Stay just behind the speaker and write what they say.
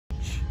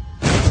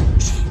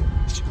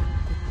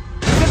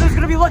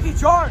be Lucky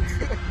Charms.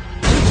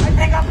 I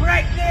think I'm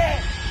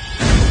pregnant.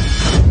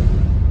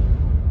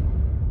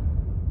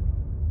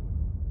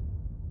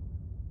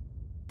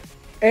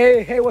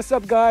 Hey, what's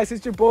up, guys?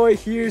 It's your boy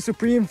here,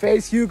 Supreme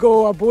Face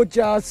Hugo,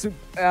 Albuja,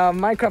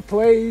 Minecraft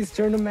Plays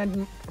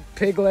Tournament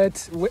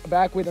Piglets,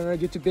 back with another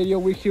YouTube video.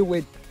 We're here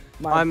with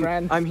my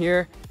friend. I'm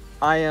here.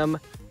 I am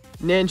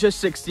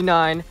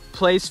Ninja69,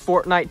 plays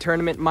Fortnite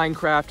Tournament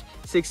Minecraft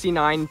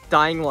 69,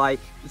 Dying Like,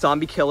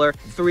 Zombie Killer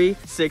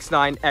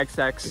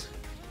 369XX.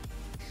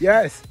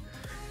 Yes.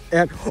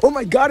 And oh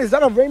my God, is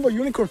that a rainbow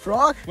unicorn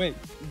frog? Wait,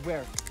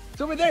 where?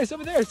 It's over there. It's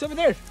over there. It's over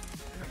there.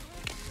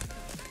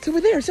 It's over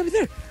there. It's over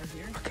there.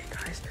 Okay,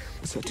 guys.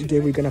 So today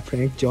we're gonna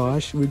prank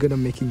Josh. We're gonna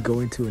make him go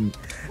into a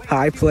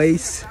high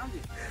place.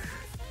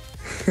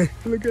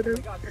 Look at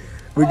him.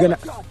 We're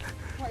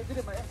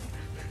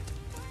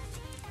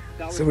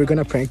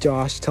gonna prank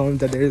Josh. Tell him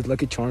that there's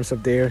Lucky Charms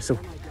up there. So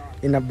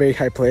in a very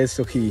high place,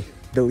 so he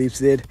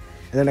believes it.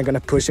 And then I'm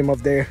gonna push him up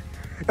there.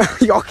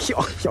 yo.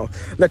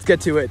 Let's get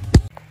to it.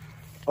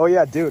 Oh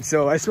yeah, dude.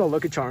 So I smell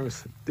Lucky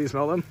Charms. Do you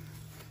smell them?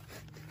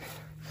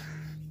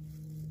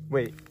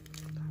 Wait,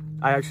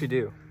 I actually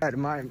do.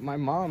 My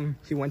mom,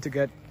 she went to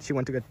get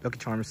Lucky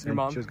Charms. Your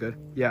mom? She was good.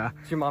 Yeah.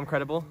 Is your mom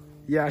credible?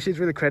 Yeah, she's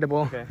really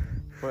credible. Okay.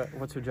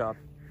 What's her job?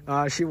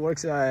 She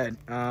works at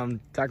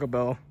Taco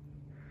Bell.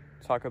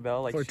 Taco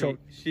Bell? Like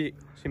she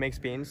makes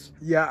beans?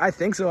 Yeah, I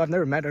think so. I've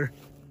never met her.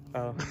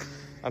 Oh,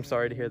 I'm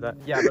sorry to hear that.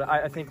 Yeah, but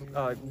I think,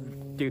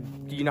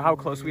 dude, do you know how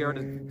close we are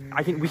to?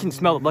 We can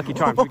smell the Lucky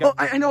Charms.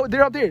 I know.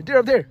 They're up there. They're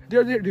up there,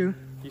 dude.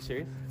 You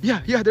serious?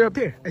 Yeah, they're up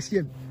there. I see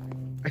him.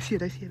 I see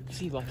it. You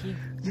see Lucky?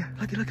 Yeah,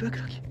 Lucky.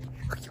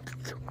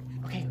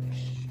 Okay,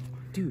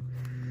 dude.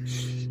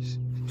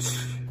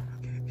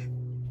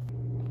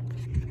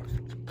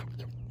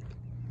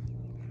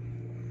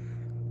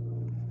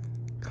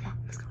 Come on,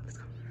 let's go.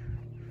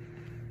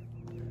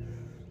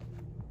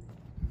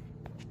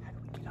 How do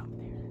we get up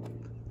there?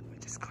 We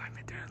just climb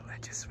it. There are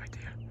ledges right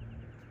there.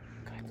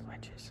 Climb the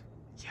ledges.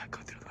 Yeah, go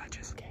through the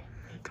ledges. Okay.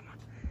 Come on.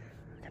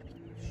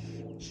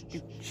 Shh.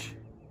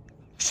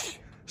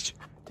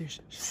 There's.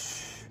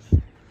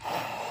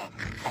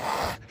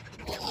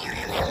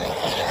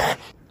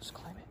 Just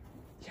climb it.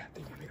 Yeah,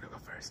 they want me to go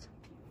first.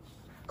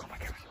 Come on,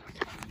 camera.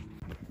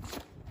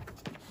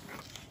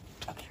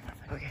 Okay,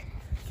 perfect. Okay.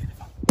 Get the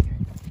phone.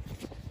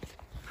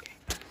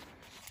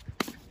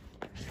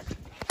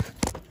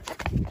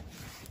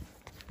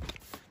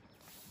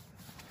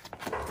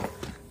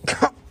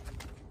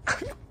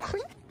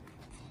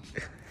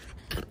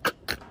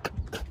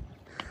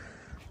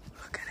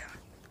 Look at him.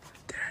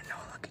 There are no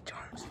Lucky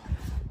Charms.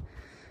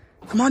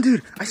 Come on,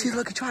 dude. I see the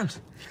Lucky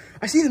Charms.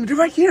 I see them. They're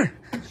right here.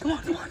 Come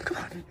on. Wait.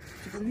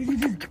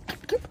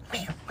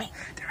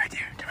 They're right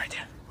there.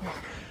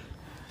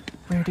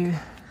 Where, dude?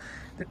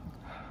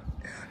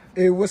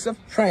 It was a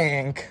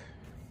prank.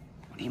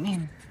 What do you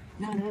mean?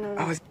 No.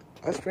 I was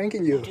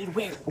pranking you. Dude,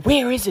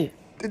 where is it?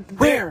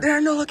 Where? There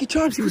are no Lucky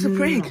Charms. It was a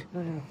prank.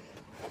 No.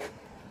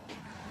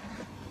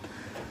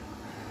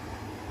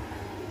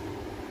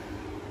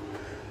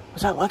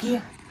 Was that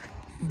Lucky?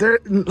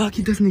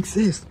 Lucky doesn't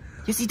exist.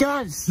 Yes, he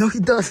does. No, he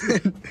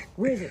doesn't.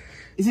 Where is it?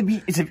 Is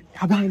it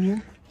how behind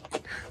here?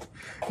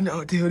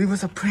 No, dude, it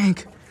was a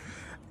prank.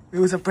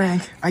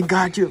 I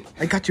got you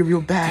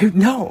real bad. Dude,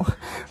 no.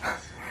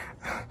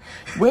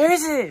 Where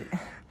is it?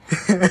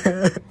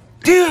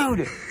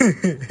 Dude!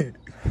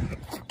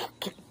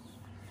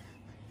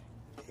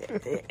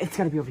 It's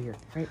gotta be over here,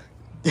 right?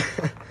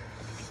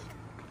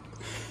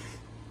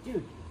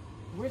 Dude,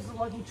 where's the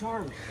Lucky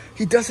Charm?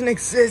 He doesn't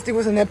exist. It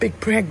was an epic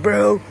prank,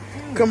 bro.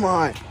 Dude. Come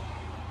on.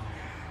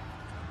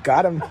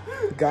 Got him.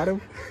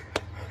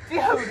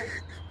 Dude!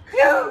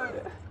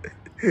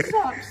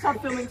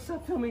 Stop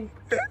filming.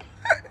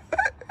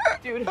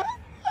 Dude,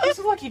 these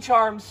are Lucky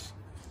Charms.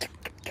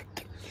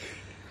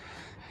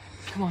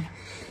 Come on.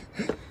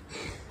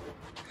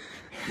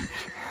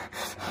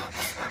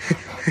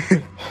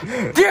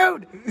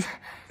 Dude!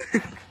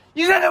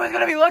 You said there was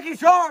gonna be Lucky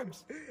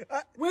Charms!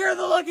 Where are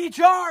the Lucky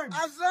Charms?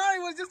 I'm sorry,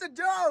 it was just a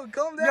joke.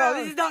 Calm down. No,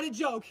 this is not a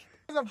joke.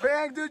 It was a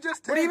prank, dude.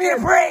 Just take What do you mean a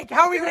prank?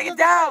 How are we gonna get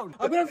down?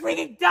 I'm gonna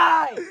freaking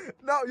die!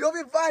 No, you'll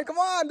be fine. Come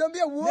on, don't be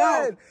a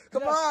wood.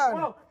 Come on.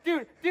 No,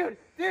 dude.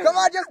 Come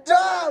on, just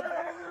jump.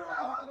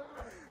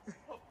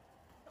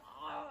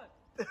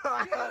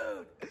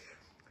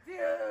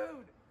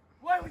 Dude!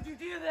 Why would you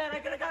do that? I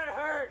could have gotten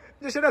hurt!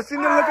 You should have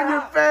seen the look on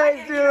your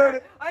face,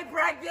 dude. I'm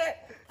pregnant!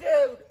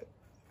 Dude!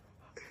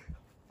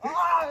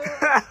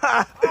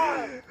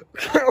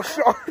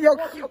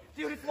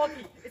 Dude, it's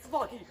Lucky! It's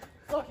Lucky!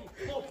 Lucky!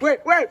 Wait!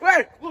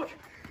 Look!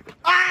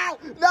 Ow!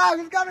 No,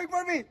 he's coming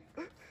for me!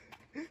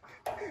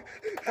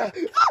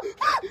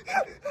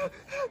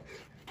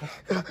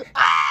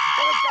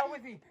 What's wrong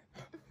with me?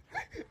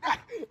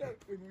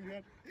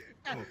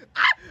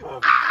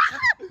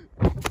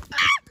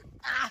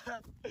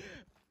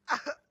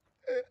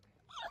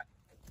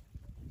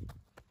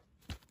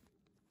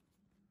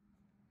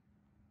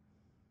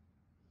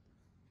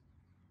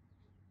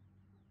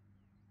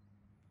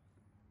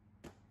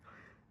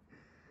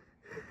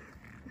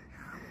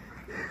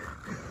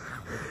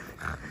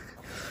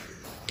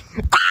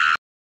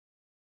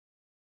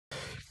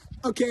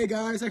 Okay,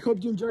 guys, I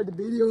hope you enjoyed the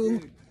video.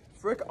 Dude,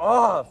 frick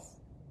off.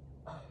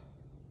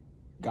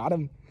 Got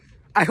him.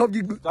 I hope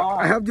you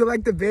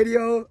liked the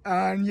video.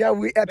 And yeah,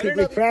 we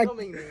epically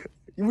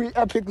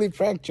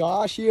pranked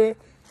Josh here.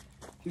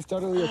 He's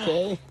totally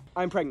okay.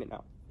 I'm pregnant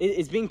now.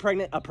 Is being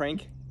pregnant a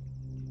prank?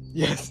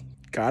 Yes.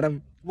 Got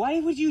him.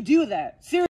 Why would you do that? Seriously.